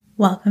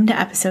Welcome to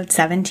episode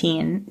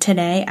 17.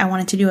 Today, I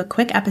wanted to do a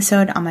quick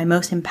episode on my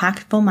most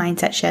impactful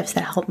mindset shifts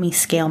that help me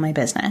scale my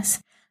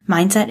business.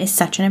 Mindset is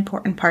such an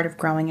important part of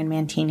growing and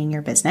maintaining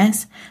your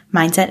business.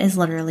 Mindset is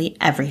literally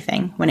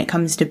everything when it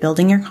comes to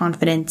building your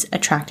confidence,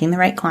 attracting the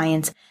right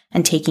clients,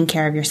 and taking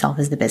care of yourself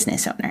as the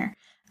business owner.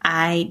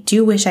 I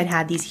do wish I'd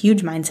had these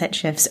huge mindset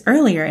shifts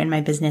earlier in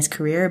my business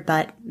career,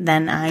 but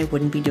then I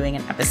wouldn't be doing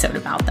an episode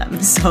about them.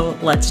 So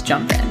let's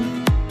jump in.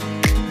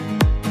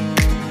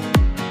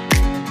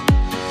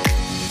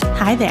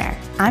 Hi there,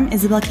 I'm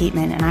Isabel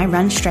Cateman and I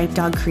run Stripe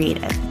Dog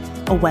Creative,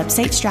 a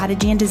website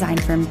strategy and design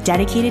firm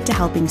dedicated to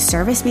helping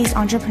service-based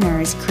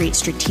entrepreneurs create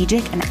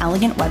strategic and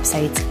elegant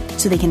websites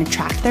so they can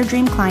attract their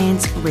dream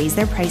clients, raise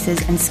their prices,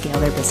 and scale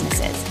their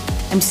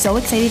businesses. I'm so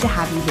excited to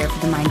have you here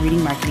for the Mind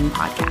Reading Marketing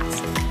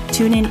Podcast.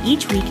 Tune in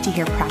each week to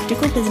hear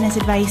practical business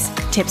advice,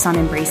 tips on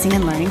embracing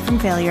and learning from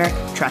failure,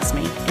 trust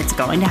me, it's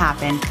going to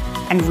happen,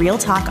 and real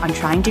talk on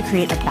trying to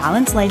create a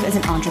balanced life as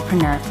an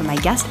entrepreneur from my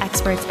guest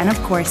experts and,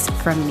 of course,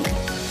 from me.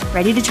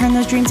 Ready to turn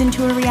those dreams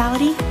into a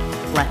reality?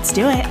 Let's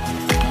do it.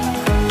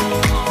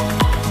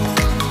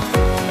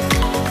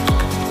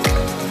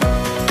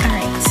 All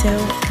right, so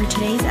for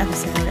today's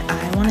episode,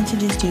 I wanted to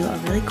just do a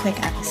really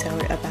quick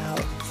episode about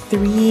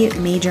 3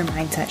 major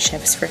mindset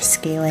shifts for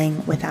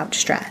scaling without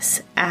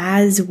stress.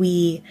 As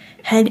we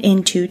head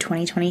into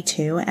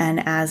 2022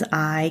 and as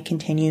I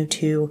continue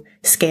to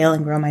scale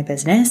and grow my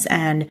business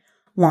and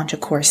launch a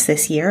course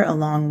this year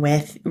along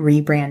with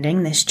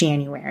rebranding this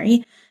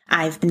January,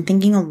 I've been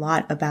thinking a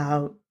lot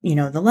about,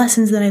 the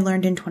lessons that I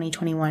learned in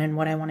 2021 and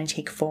what I want to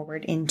take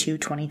forward into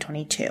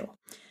 2022.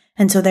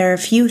 And so there are a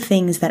few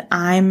things that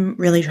I'm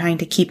really trying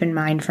to keep in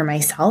mind for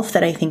myself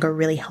that I think are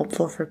really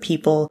helpful for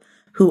people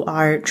who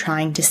are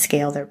trying to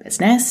scale their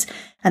business.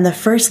 And the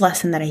first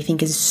lesson that I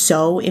think is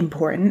so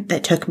important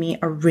that took me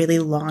a really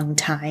long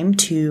time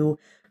to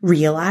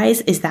realize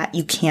is that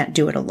you can't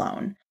do it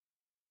alone.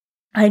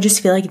 I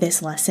just feel like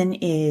this lesson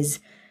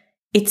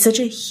it's such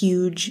a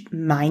huge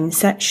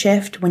mindset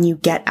shift when you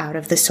get out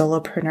of the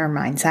solopreneur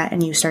mindset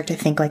and you start to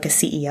think like a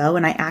CEO.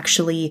 And I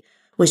actually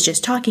was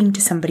just talking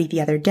to somebody the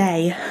other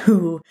day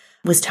who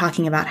was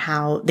talking about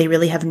how they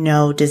really have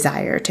no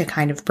desire to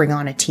kind of bring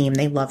on a team.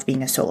 They love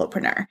being a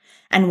solopreneur.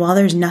 And while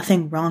there's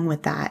nothing wrong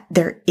with that,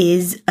 there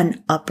is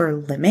an upper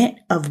limit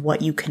of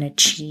what you can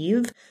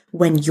achieve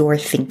when you're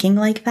thinking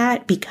like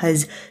that,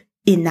 because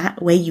in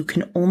that way, you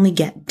can only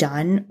get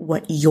done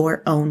what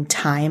your own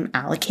time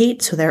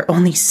allocates. So there are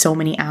only so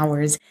many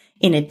hours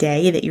in a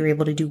day that you're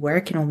able to do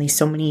work, and only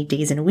so many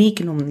days in a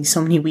week, and only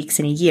so many weeks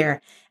in a year.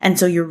 And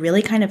so you're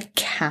really kind of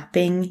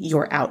capping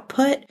your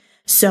output.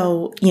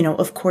 So,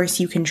 of course,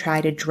 you can try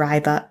to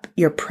drive up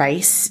your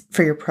price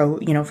for your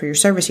for your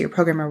service or your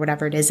program or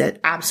whatever it is, at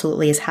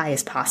absolutely as high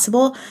as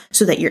possible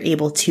so that you're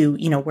able to,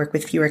 work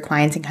with fewer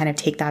clients and kind of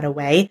take that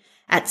away.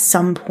 At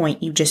some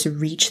point, you just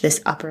reach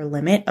this upper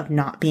limit of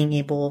not being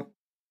able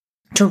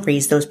to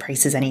raise those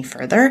prices any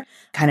further,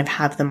 kind of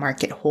have the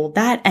market hold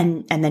that,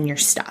 and then you're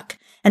stuck.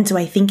 And so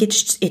I think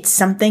it's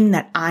something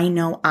that I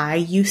know I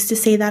used to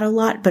say that a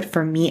lot, but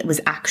for me, it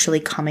was actually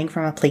coming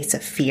from a place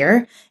of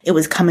fear. It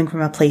was coming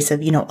from a place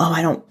of,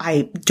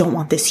 I don't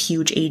want this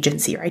huge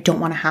agency, or I don't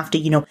want to have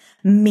to,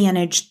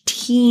 manage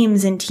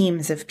teams and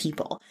teams of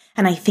people.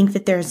 And I think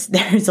that there's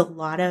a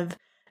lot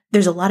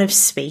of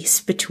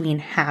space between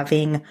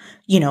having,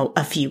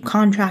 a few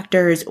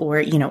contractors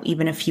or,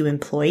 even a few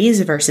employees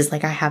versus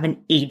like I have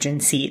an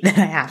agency that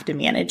I have to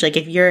manage. Like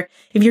if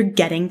you're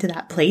getting to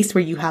that place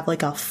where you have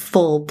like a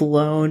full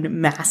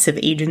blown massive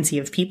agency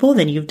of people,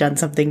 then you've done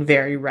something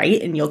very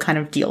right and you'll kind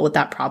of deal with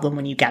that problem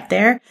when you get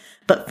there.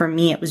 But for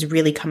me, it was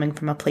really coming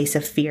from a place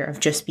of fear of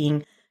just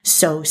being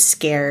so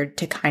scared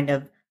to kind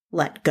of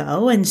let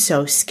go and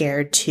so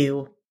scared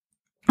to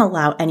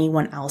allow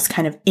anyone else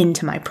kind of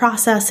into my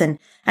process and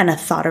a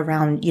thought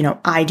around,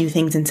 I do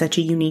things in such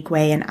a unique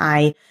way and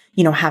I,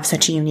 have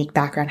such a unique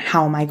background.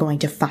 How am I going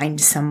to find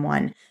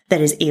someone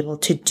that is able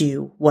to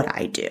do what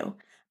I do?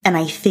 And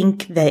I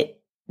think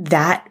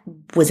that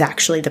was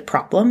actually the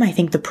problem. I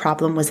think the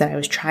problem was that I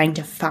was trying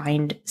to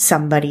find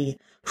somebody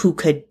who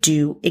could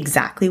do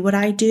exactly what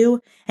I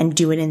do and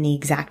do it in the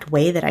exact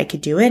way that I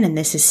could do it. And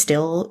this is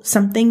still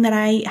something that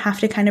I have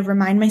to kind of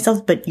remind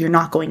myself, but you're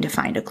not going to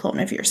find a clone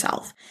of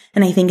yourself.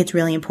 And I think it's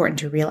really important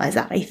to realize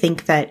that. I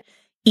think that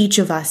each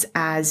of us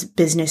as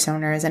business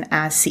owners and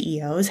as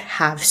CEOs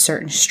have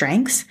certain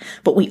strengths,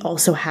 but we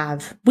also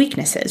have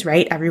weaknesses,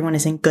 right? Everyone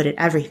isn't good at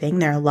everything.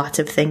 There are lots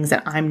of things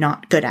that I'm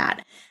not good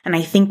at. And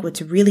I think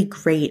what's really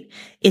great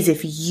is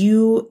if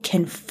you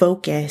can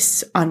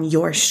focus on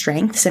your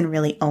strengths and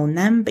really own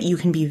them, but you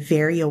can be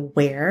very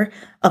aware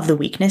of the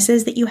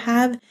weaknesses that you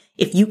have.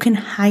 If you can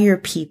hire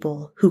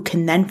people who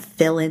can then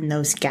fill in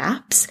those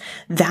gaps,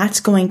 that's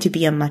going to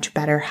be a much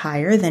better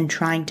hire than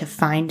trying to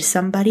find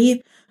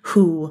somebody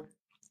who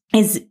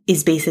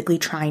is basically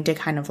trying to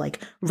kind of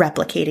like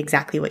replicate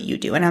exactly what you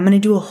do. And I'm going to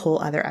do a whole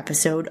other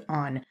episode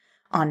on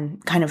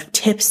kind of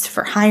tips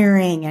for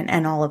hiring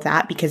and all of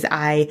that, because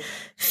I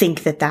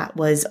think that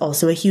was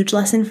also a huge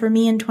lesson for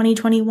me in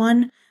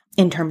 2021.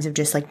 in terms of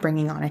just like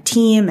bringing on a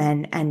team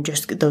and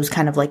just those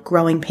kind of like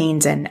growing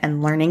pains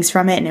and learnings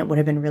from it. And it would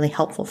have been really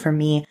helpful for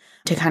me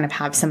to kind of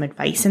have some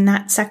advice in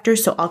that sector.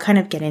 So I'll kind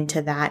of get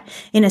into that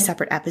in a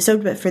separate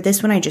episode. But for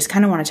this one, I just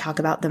kind of want to talk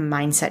about the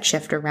mindset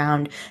shift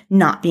around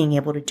not being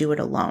able to do it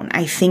alone.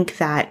 I think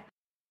that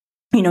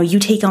you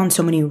take on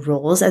so many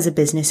roles as a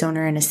business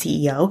owner and a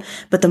CEO,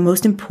 but the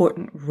most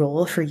important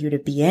role for you to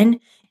be in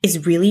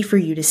is really for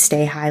you to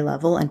stay high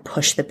level and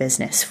push the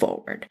business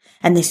forward.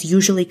 And this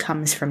usually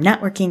comes from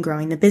networking,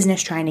 growing the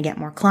business, trying to get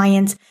more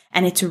clients.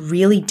 And it's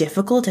really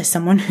difficult as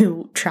someone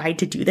who tried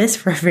to do this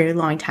for a very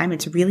long time.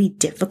 It's really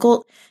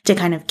difficult to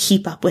kind of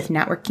keep up with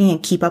networking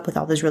and keep up with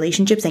all those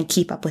relationships and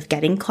keep up with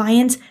getting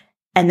clients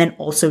and then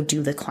also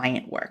do the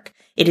client work.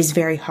 It is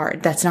very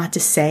hard. That's not to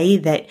say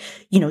that,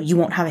 you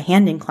won't have a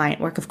hand in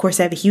client work. Of course,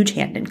 I have a huge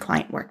hand in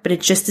client work, but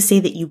it's just to say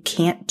that you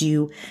can't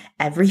do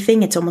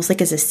everything. It's almost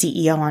like as a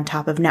CEO on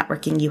top of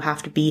networking, you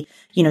have to be,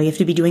 you have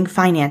to be doing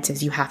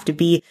finances. You have to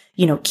be,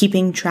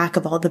 keeping track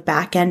of all the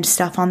back end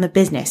stuff on the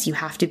business. You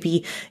have to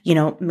be,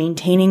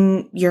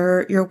 maintaining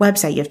your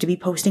website. You have to be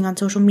posting on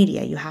social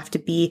media. You have to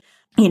be,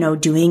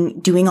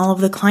 doing all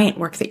of the client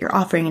work that you're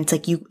offering. And it's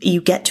like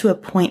you get to a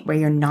point where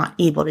you're not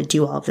able to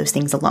do all of those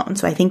things alone.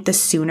 So I think the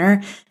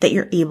sooner that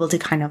you're able to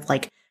kind of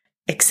like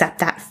accept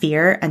that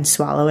fear and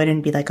swallow it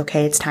and be like,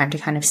 okay, it's time to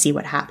kind of see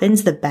what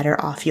happens, the better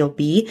off you'll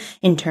be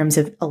in terms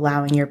of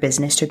allowing your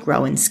business to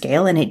grow and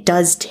scale. And it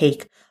does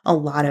take a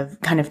lot of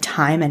kind of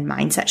time and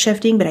mindset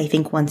shifting, but I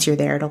think once you're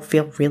there, it'll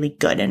feel really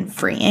good and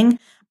freeing.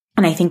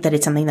 And I think that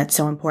it's something that's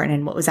so important.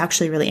 And what was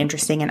actually really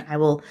interesting, and I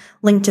will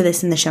link to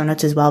this in the show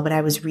notes as well, but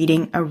I was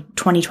reading a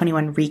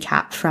 2021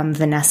 recap from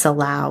Vanessa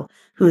Lau,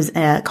 who's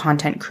a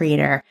content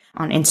creator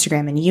on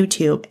Instagram and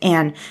YouTube.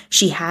 And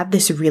she had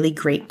this really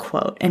great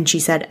quote. And she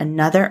said,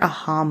 another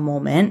aha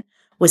moment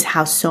was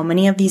how so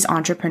many of these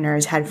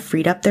entrepreneurs had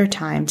freed up their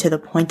time to the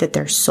point that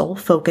their sole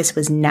focus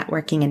was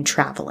networking and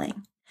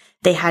traveling.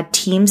 They had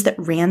teams that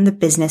ran the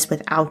business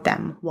without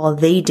them while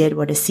they did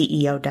what a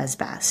CEO does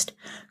best.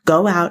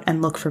 Go out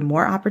and look for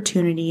more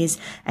opportunities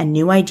and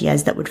new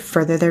ideas that would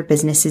further their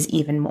businesses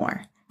even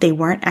more. They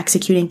weren't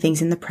executing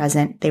things in the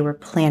present. They were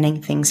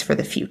planning things for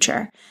the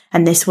future.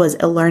 And this was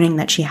a learning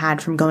that she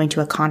had from going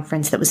to a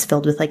conference that was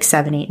filled with like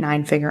 7, 8,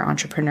 9-figure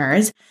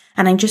entrepreneurs.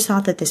 And I just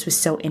thought that this was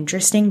so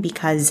interesting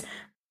because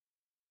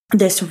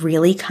this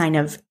really kind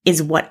of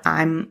is what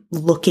I'm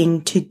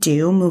looking to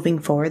do moving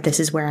forward. This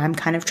is where I'm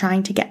kind of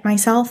trying to get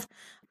myself.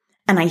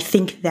 And I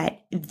think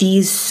that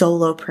these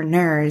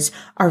solopreneurs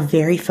are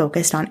very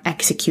focused on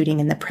executing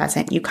in the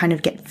present. You kind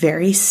of get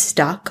very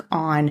stuck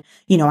on,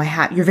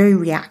 you're very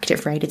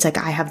reactive, right? It's like,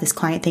 I have this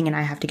client thing and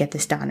I have to get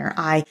this done. Or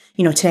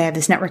today I have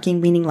this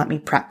networking meeting, let me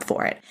prep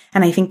for it.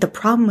 And I think the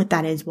problem with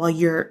that is while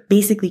you're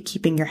basically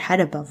keeping your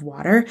head above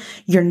water,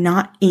 you're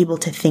not able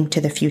to think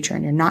to the future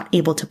and you're not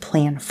able to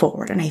plan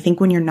forward. And I think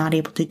when you're not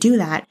able to do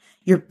that,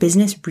 your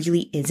business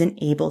really isn't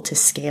able to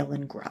scale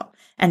and grow.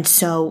 And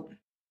so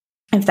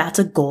if that's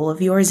a goal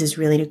of yours, is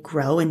really to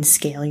grow and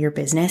scale your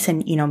business.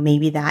 And,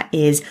 maybe that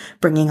is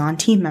bringing on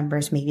team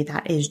members. Maybe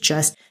that is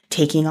just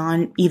taking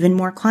on even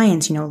more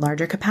clients,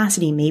 larger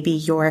capacity. Maybe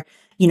you're,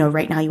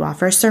 right now you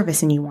offer a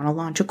service and you want to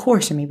launch a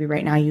course, or maybe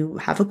right now you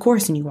have a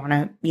course and you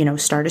want to,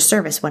 start a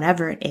service,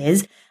 whatever it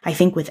is. I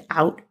think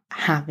without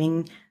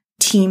having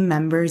team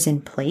members in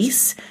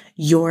place,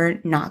 you're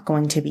not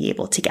going to be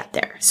able to get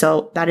there.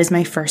 So that is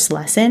my first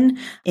lesson,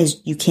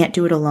 is you can't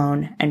do it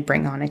alone and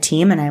bring on a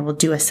team. And I will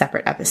do a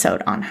separate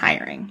episode on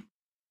hiring.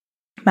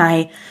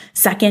 My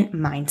second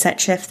mindset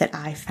shift that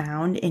I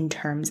found in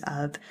terms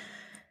of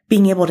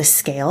being able to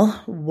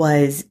scale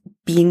was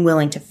being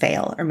willing to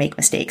fail or make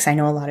mistakes. I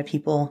know a lot of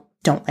people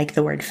don't like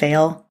the word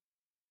fail.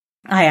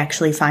 I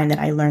actually find that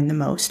I learn the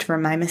most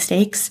from my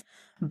mistakes.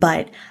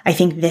 But I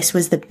think this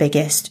was the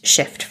biggest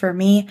shift for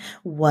me,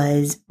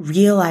 was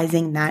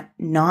realizing that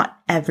not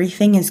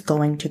everything is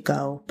going to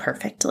go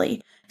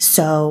perfectly.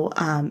 So,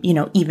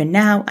 even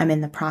now I'm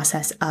in the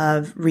process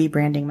of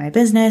rebranding my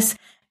business.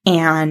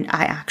 And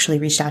I actually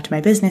reached out to my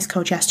business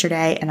coach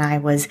yesterday and I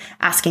was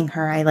asking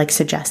her, I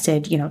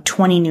suggested,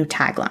 20 new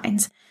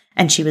taglines.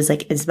 And she was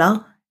like,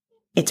 Isabel,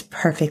 it's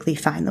perfectly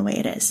fine the way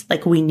it is.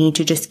 We need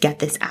to just get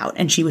this out.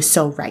 And she was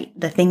so right.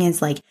 The thing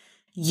is,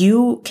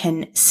 you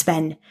can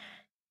spend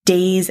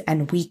days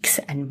and weeks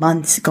and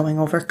months going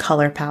over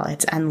color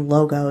palettes and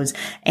logos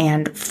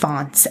and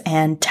fonts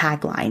and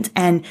taglines.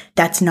 And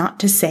that's not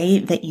to say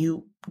that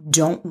you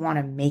don't want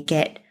to make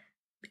it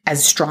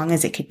as strong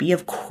as it could be.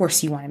 Of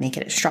course you want to make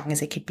it as strong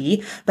as it could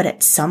be, but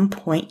at some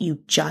point you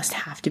just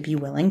have to be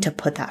willing to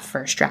put that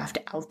first draft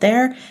out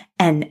there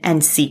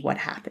and see what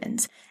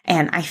happens.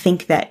 And I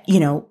think that,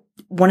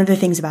 one of the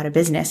things about a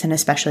business, and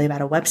especially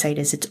about a website,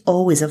 is it's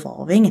always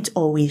evolving. It's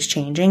always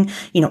changing.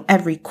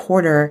 Every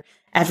quarter,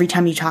 every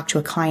time you talk to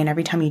a client,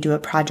 every time you do a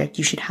project,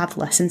 you should have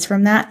lessons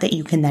from that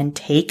you can then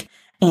take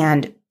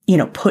and,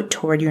 put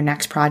toward your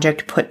next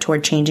project, put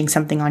toward changing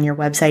something on your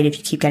website. If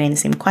you keep getting the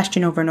same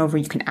question over and over,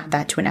 you can add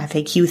that to an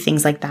FAQ,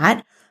 things like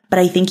that. But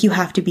I think you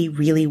have to be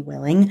really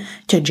willing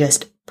to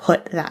just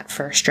put that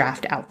first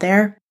draft out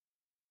there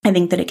I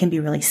think that it can be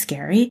really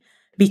scary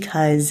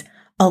because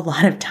a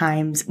lot of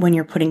times when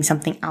you're putting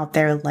something out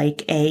there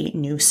like a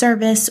new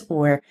service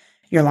or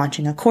you're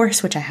launching a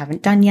course, which I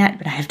haven't done yet,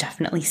 but I have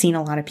definitely seen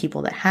a lot of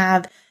people that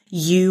have,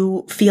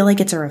 you feel like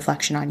it's a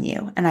reflection on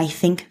you. And I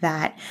think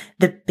that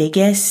the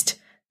biggest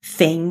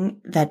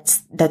thing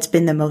that's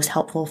been the most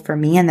helpful for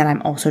me, and that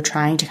I'm also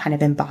trying to kind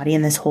of embody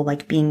in this whole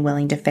like being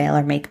willing to fail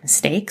or make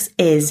mistakes,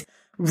 is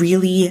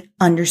really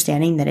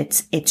understanding that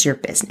it's your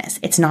business.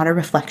 It's not a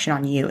reflection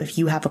on you. If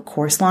you have a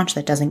course launch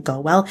that doesn't go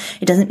well,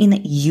 it doesn't mean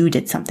that you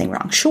did something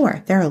wrong.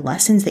 Sure, there are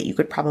lessons that you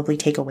could probably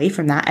take away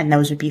from that, and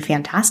those would be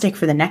fantastic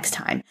for the next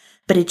time.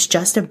 But it's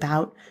just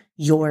about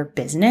your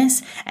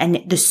business.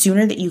 And the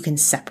sooner that you can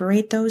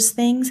separate those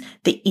things,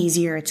 the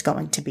easier it's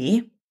going to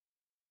be.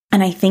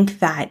 And I think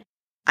that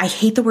I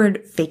hate the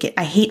word fake it.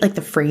 I hate like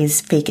the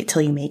phrase fake it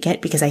till you make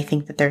it, because I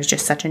think that there's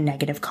just such a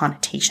negative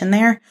connotation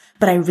there.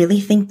 But I really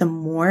think the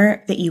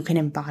more that you can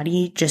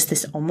embody just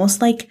this almost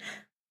like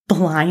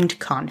blind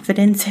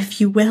confidence,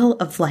 if you will,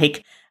 of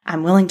like,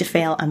 I'm willing to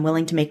fail, I'm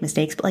willing to make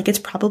mistakes, but like it's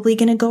probably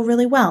going to go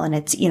really well. And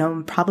it's,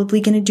 I'm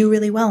probably going to do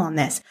really well on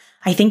this.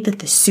 I think that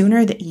the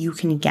sooner that you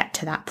can get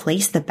to that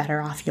place, the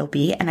better off you'll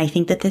be. And I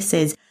think that this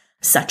is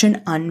such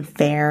an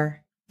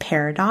unfair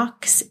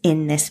paradox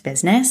in this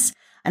business.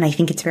 And I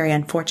think it's very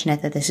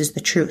unfortunate that this is the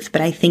truth.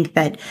 But I think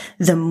that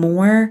the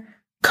more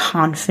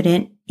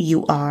confident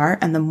you are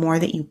and the more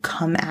that you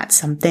come at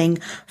something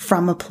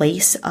from a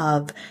place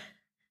of,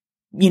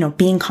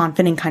 being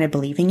confident, kind of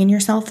believing in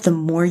yourself, the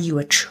more you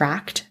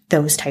attract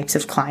those types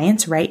of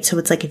clients, right? So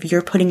it's like if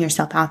you're putting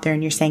yourself out there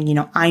and you're saying,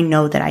 I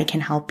know that I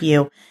can help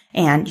you.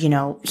 And,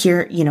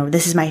 here,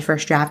 this is my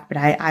first draft, but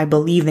I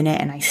believe in it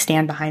and I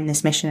stand behind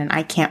this mission and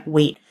I can't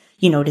wait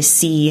to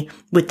see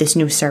with this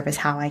new service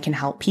how I can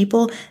help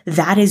people.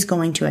 That is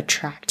going to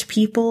attract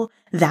people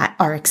that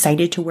are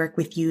excited to work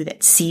with you,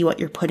 that see what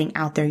you're putting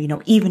out there,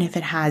 even if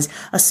it has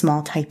a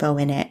small typo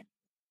in it,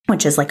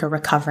 which is like a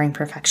recovering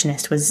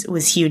perfectionist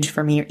was huge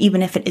for me, or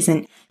even if it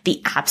isn't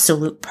the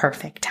absolute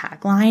perfect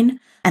tagline.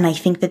 And I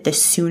think that the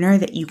sooner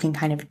that you can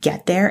kind of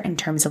get there in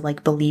terms of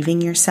like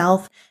believing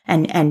yourself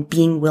and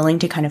being willing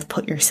to kind of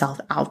put yourself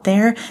out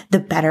there, the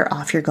better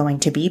off you're going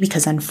to be.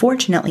 Because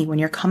unfortunately, when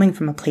you're coming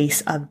from a place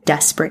of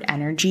desperate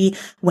energy,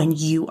 when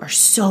you are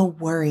so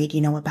worried,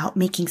 about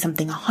making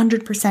something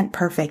 100%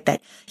 perfect,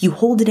 that you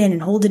hold it in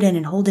and hold it in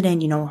and hold it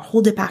in,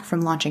 hold it back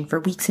from launching for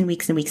weeks and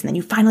weeks and weeks. And then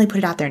you finally put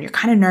it out there and you're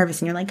kind of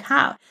nervous and you're like,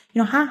 how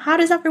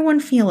does everyone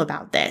feel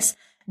about this?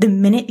 The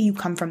minute you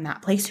come from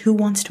that place, who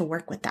wants to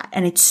work with that?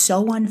 And it's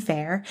so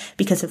unfair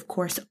because, of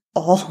course,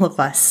 all of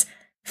us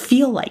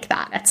feel like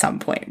that at some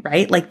point,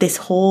 right? Like this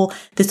whole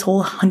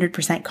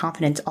 100%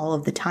 confidence all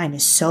of the time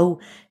is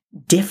so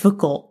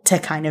difficult to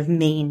kind of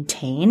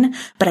maintain.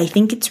 But I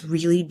think it's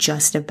really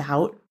just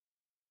about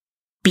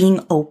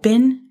being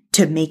open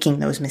to making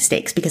those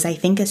mistakes, because I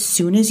think as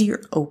soon as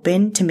you're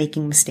open to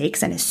making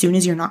mistakes and as soon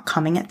as you're not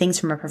coming at things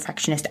from a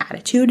perfectionist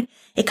attitude,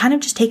 it kind of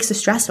just takes the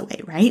stress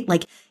away, right?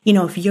 Like,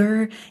 if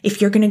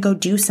you're going to go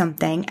do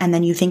something and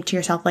then you think to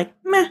yourself like,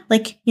 meh,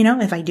 like,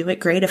 if I do it,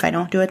 great. If I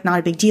don't do it, not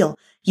a big deal.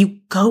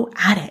 You go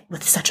at it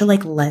with such a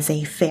like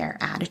laissez-faire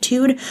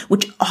attitude,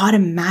 which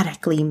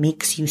automatically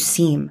makes you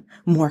seem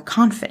more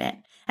confident.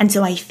 And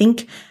so I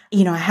think,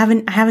 I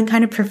haven't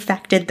kind of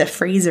perfected the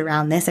phrase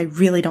around this. I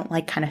really don't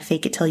like kind of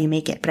fake it till you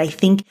make it. But I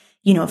think,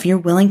 if you're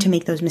willing to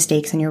make those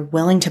mistakes and you're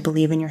willing to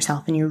believe in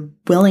yourself and you're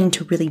willing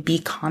to really be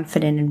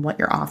confident in what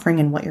you're offering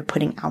and what you're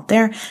putting out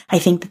there, I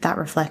think that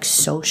reflects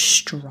so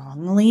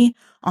strongly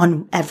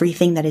on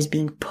everything that is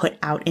being put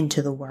out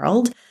into the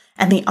world.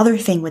 And the other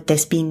thing with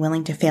this being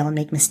willing to fail and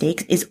make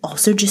mistakes is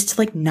also just to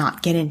like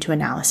not get into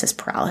analysis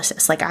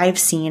paralysis. Like I've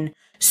seen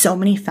so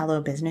many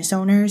fellow business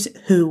owners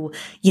who,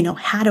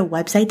 had a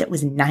website that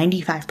was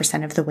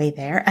 95% of the way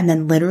there and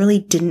then literally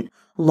didn't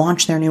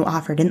launch their new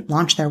offer, didn't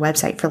launch their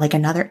website for like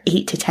another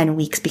 8 to 10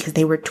 weeks because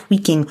they were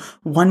tweaking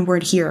one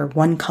word here or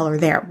one color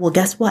there. Well,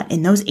 guess what?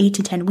 In those 8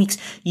 to 10 weeks,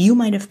 you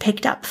might have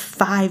picked up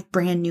 5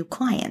 brand new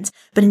clients,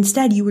 but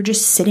instead you were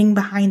just sitting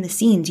behind the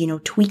scenes,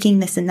 tweaking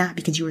this and that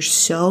because you were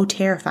so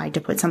terrified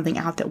to put something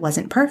out that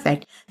wasn't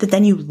perfect that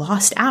then you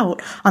lost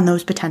out on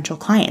those potential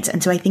clients.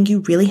 And so I think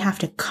you really have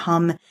to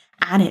come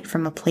at it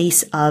from a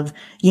place of,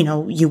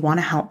 you want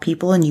to help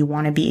people and you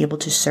want to be able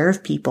to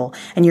serve people.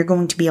 And you're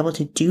going to be able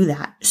to do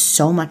that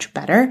so much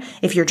better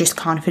if you're just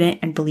confident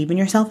and believe in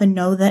yourself and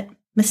know that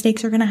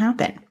mistakes are going to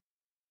happen.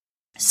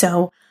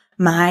 So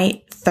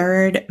my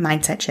third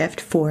mindset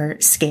shift for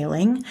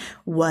scaling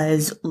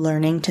was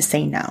learning to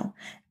say no.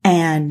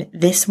 And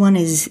this one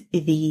is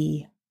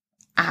the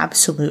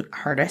absolute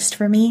hardest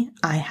for me.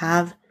 I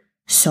have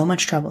so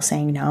much trouble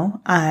saying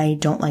no. I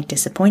don't like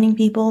disappointing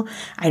people.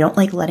 I don't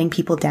like letting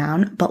people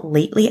down. But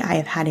lately I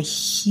have had a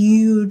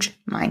huge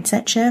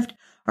mindset shift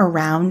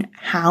around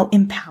how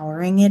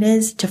empowering it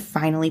is to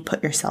finally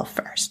put yourself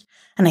first.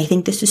 And I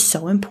think this is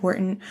so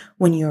important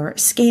when you're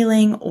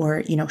scaling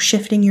or,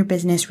 shifting your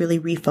business, really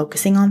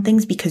refocusing on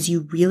things, because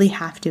you really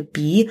have to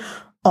be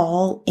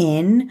all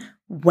in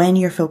when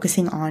you're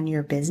focusing on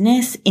your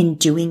business in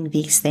doing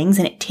these things.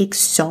 And it takes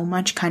so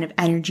much kind of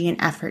energy and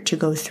effort to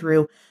go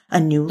through a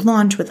new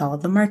launch with all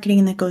of the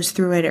marketing that goes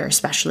through it, or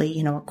especially,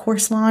 a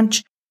course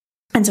launch.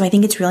 And so I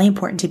think it's really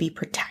important to be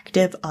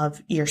protective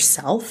of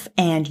yourself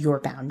and your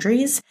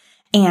boundaries.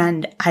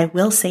 And I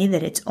will say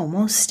that it's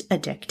almost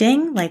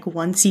addicting. Like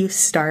once you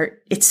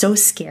start, it's so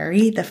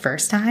scary the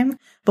first time,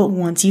 but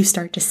once you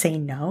start to say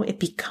no, it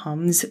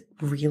becomes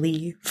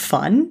really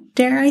fun,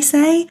 dare I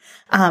say.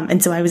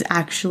 And so I was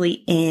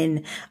actually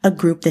in a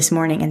group this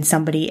morning and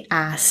somebody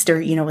asked, or,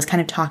 was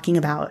kind of talking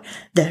about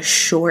the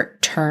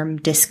short-term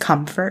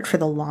discomfort for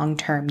the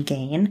long-term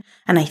gain.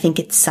 And I think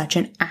it's such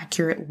an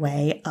accurate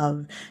way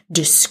of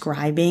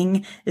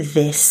describing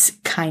this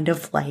kind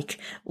of like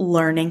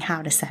learning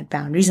how to set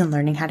boundaries and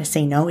learning how to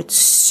say no. It's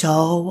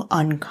so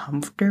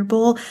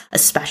uncomfortable,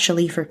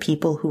 especially for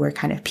people who are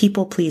kind of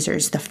people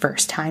pleasers the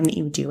first time that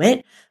you do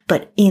it.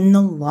 But in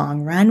the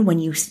long run, when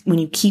you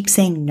keep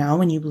saying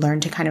no and you learn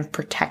to kind of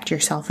protect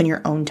yourself in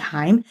your own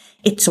time,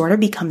 it sort of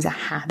becomes a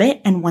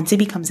habit. And once it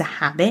becomes a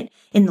habit,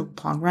 in the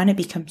long run, it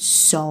becomes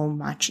so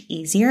much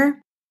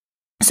easier.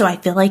 So I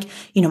feel like,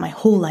 my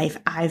whole life,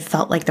 I've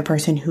felt like the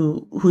person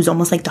who's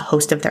almost like the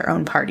host of their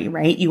own party,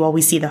 right? You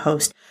always see the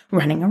host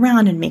running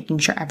around and making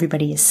sure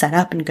everybody is set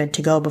up and good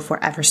to go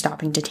before ever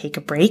stopping to take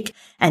a break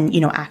and,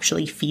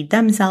 actually feed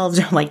themselves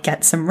or like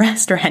get some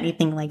rest or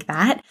anything like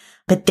that.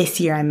 But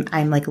this year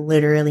I'm like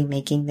literally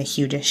making the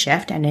hugest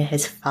shift, and it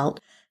has felt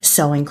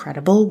so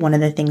incredible. One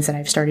of the things that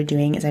I've started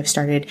doing is I've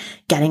started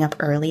getting up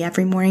early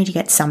every morning to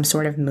get some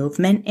sort of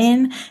movement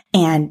in.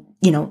 And,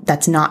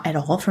 that's not at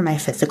all for my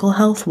physical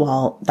health.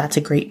 While that's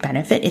a great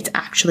benefit, it's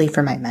actually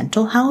for my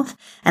mental health.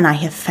 And I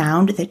have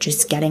found that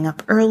just getting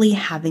up early,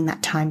 having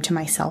that time to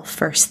myself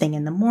first thing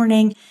in the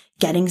morning,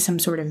 getting some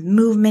sort of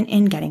movement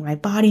in, getting my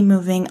body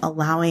moving,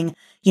 allowing,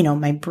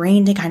 my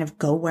brain to kind of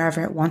go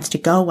wherever it wants to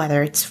go,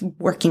 whether it's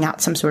working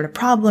out some sort of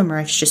problem or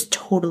it's just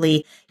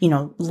totally,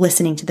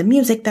 listening to the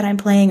music that I'm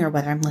playing, or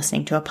whether I'm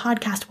listening to a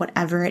podcast,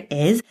 whatever it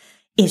is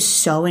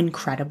so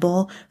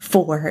incredible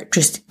for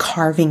just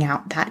carving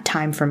out that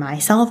time for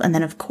myself. And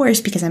then of course,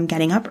 because I'm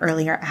getting up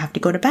earlier, I have to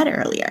go to bed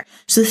earlier.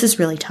 So this is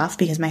really tough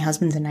because my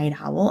husband's a night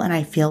owl. And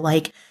I feel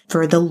like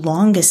for the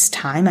longest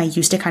time, I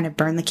used to kind of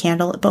burn the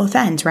candle at both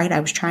ends, right? I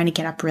was trying to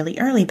get up really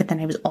early, but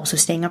then I was also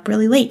staying up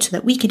really late so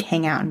that we could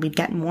hang out and we'd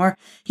get more,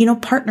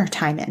 partner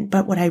time in.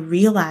 But what I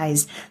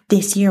realized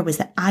this year was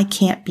that I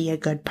can't be a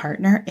good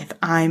partner if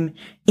I'm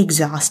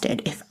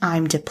exhausted, if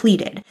I'm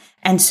depleted.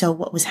 And so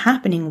what was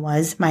happening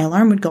was my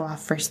alarm would go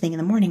off first thing in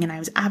the morning and I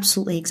was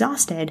absolutely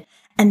exhausted.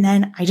 And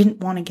then I didn't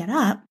want to get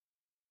up.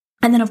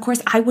 And then of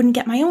course I wouldn't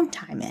get my own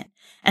time in.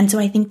 And so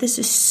I think this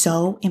is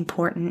so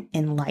important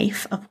in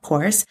life, of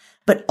course,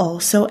 but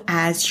also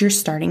as you're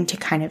starting to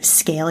kind of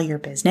scale your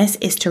business,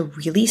 is to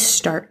really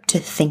start to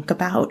think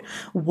about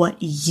what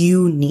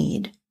you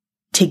need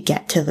to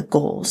get to the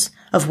goals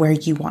of where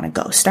you want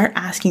to go. Start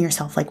asking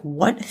yourself, like,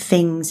 what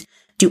things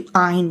do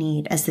I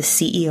need as the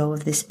CEO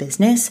of this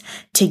business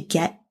to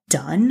get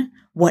done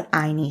what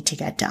I need to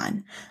get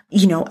done?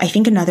 I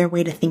think another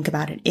way to think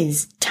about it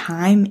is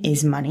time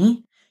is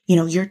money.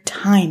 Your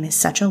time is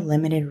such a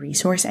limited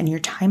resource and your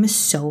time is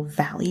so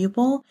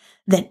valuable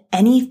that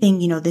anything,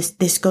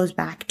 this goes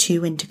back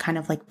into kind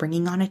of like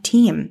bringing on a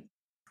team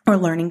or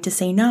learning to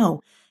say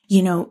no.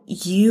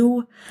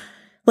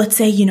 Let's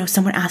say,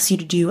 someone asks you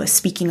to do a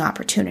speaking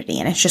opportunity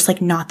and it's just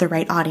like not the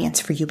right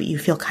audience for you, but you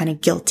feel kind of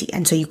guilty.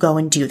 And so you go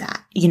and do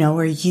that,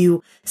 or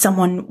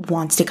someone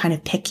wants to kind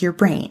of pick your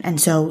brain.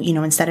 And so,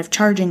 instead of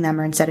charging them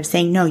or instead of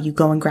saying no, you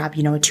go and grab, a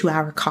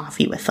 2-hour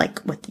coffee with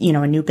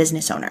a new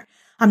business owner.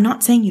 I'm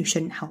not saying you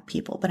shouldn't help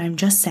people, but I'm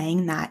just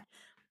saying that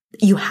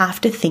you have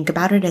to think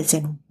about it as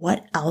in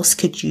what else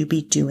could you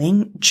be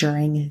doing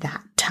during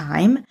that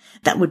time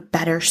that would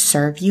better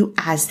serve you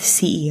as the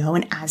CEO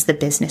and as the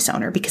business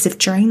owner. Because if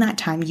during that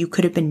time you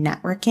could have been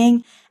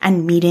networking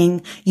and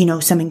meeting,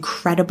 some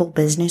incredible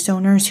business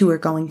owners who are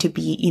going to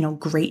be,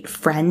 great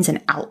friends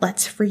and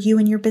outlets for you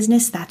in your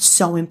business, that's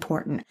so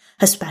important,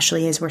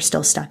 especially as we're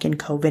still stuck in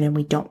COVID and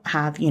we don't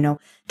have,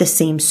 the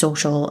same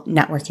social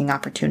networking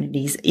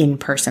opportunities in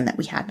person that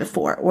we had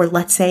before. Or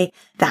let's say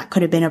that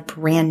could have been a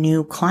brand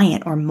new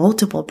client or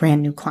multiple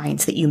brand new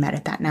clients that you met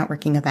at that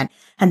networking event.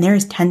 And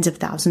there's tens of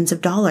thousands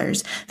of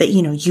dollars that,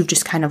 you've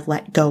just kind of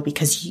let go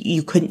because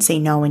you couldn't say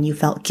no and you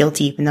felt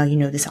guilty, even though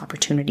this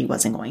opportunity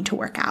wasn't going to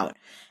work out.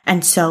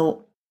 And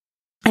so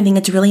I think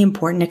it's really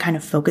important to kind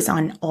of focus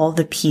on all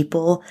the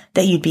people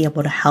that you'd be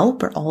able to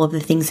help or all of the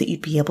things that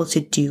you'd be able to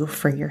do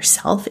for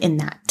yourself in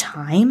that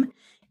time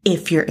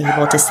if you're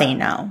able to say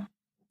no.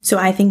 So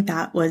I think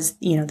that was,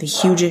 the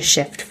hugest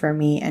shift for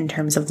me in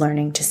terms of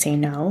learning to say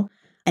no.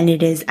 And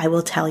I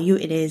will tell you,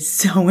 it is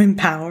so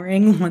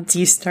empowering once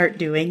you start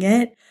doing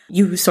it.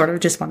 You sort of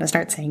just want to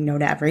start saying no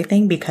to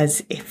everything,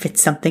 because if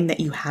it's something that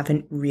you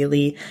haven't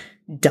really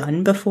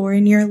done before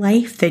in your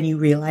life, then you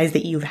realize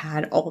that you've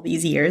had all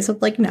these years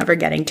of like never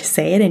getting to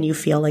say it, and you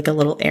feel like a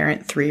little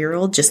errant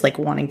 3-year-old just like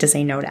wanting to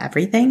say no to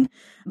everything.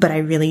 But I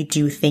really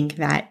do think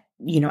that,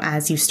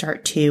 as you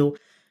start to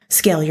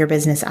scale your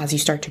business, as you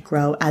start to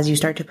grow, as you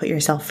start to put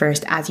yourself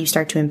first, as you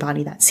start to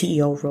embody that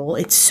CEO role,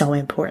 it's so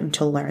important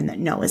to learn that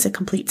no is a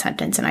complete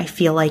sentence. And I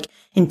feel like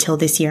until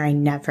this year, I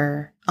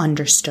never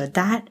understood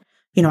that.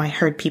 I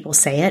heard people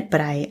say it,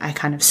 but I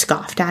kind of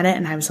scoffed at it.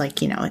 And I was like,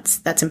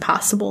 that's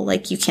impossible.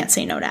 Like, you can't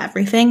say no to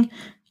everything.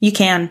 You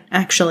can,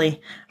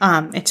 actually.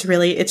 It's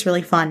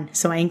really fun.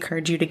 So I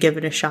encourage you to give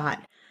it a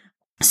shot.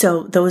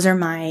 So those are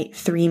my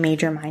 3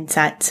 major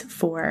mindsets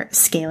for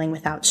scaling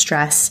without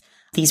stress.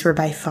 These were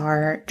by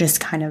far just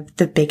kind of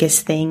the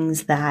biggest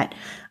things that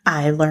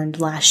I learned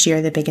last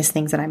year, the biggest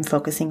things that I'm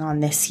focusing on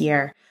this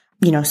year.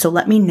 So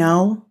let me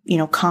know,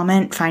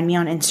 comment, find me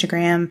on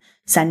Instagram,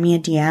 send me a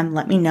DM.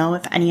 Let me know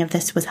if any of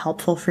this was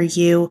helpful for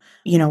you,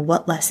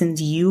 what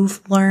lessons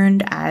you've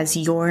learned as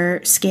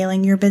you're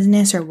scaling your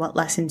business, or what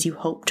lessons you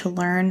hope to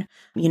learn,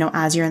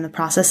 as you're in the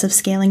process of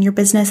scaling your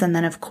business. And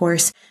then, of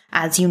course,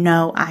 as you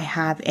know, I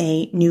have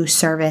a new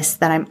service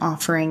that I'm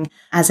offering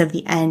as of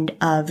the end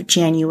of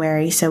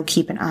January. So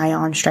keep an eye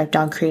on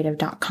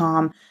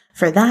stripedogcreative.com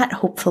for that.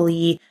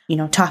 Hopefully,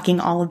 talking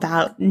all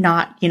about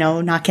not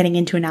getting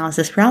into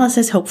analysis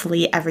paralysis.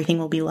 Hopefully everything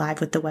will be live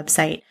with the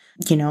website,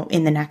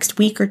 in the next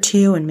week or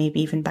 2, and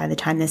maybe even by the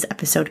time this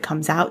episode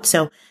comes out.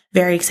 So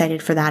very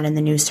excited for that. And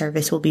the new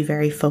service will be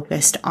very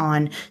focused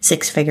on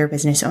 6-figure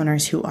business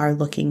owners who are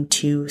looking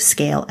to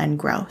scale and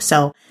grow.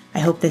 So I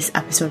hope this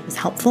episode was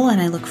helpful,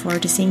 and I look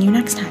forward to seeing you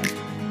next time.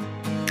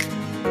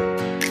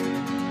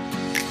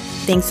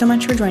 Thanks so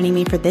much for joining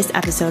me for this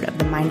episode of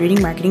the Mind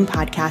Reading Marketing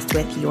Podcast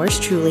with yours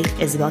truly,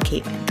 Isabel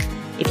Caitman.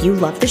 If you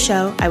love the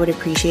show, I would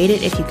appreciate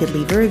it if you could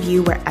leave a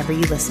review wherever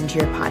you listen to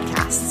your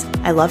podcasts.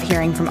 I love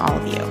hearing from all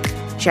of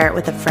you. Share it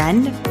with a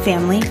friend,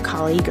 family,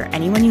 colleague, or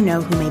anyone you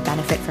know who may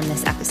benefit from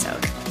this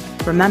episode.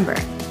 Remember,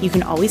 you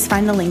can always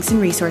find the links and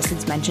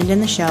resources mentioned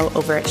in the show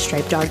over at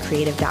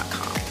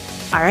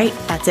stripedogcreative.com. All right,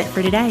 that's it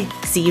for today.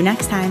 See you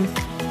next time.